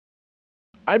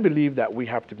I believe that we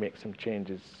have to make some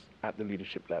changes at the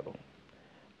leadership level.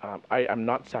 I am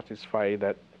not satisfied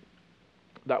that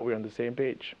we're on the same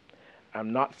page.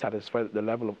 I'm not satisfied that the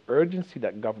level of urgency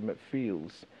that government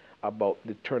feels about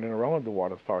the turning around of the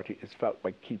water authority is felt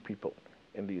by key people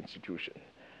in the institution.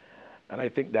 And I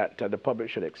think that the public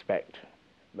should expect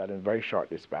that in very short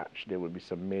dispatch there will be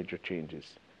some major changes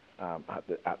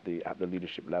at the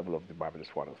leadership level of the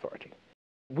Barbados Water Authority.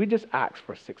 We just asked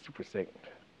for 60%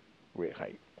 rate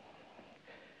hike.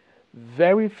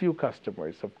 Very few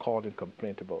customers have called and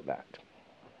complained about that.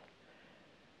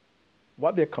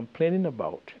 What they're complaining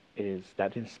about is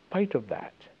that in spite of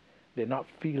that, they're not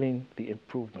feeling the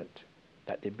improvement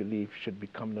that they believe should be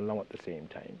coming along at the same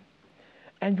time.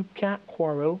 And you can't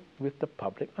quarrel with the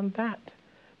public on that,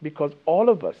 because all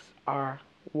of us are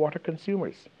water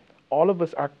consumers. All of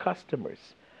us are customers.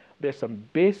 There's some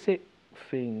basic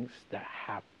things that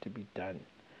have to be done.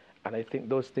 And I think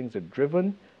those things are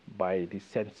driven by the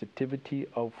sensitivity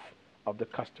of the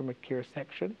customer care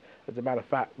section. As a matter of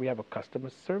fact, we have a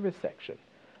customer service section,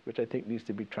 which I think needs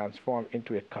to be transformed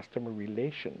into a customer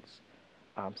relations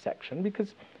section,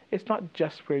 because it's not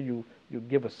just where you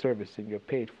give a service and you're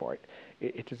paid for it.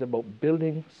 It is about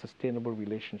building sustainable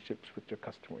relationships with your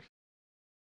customers.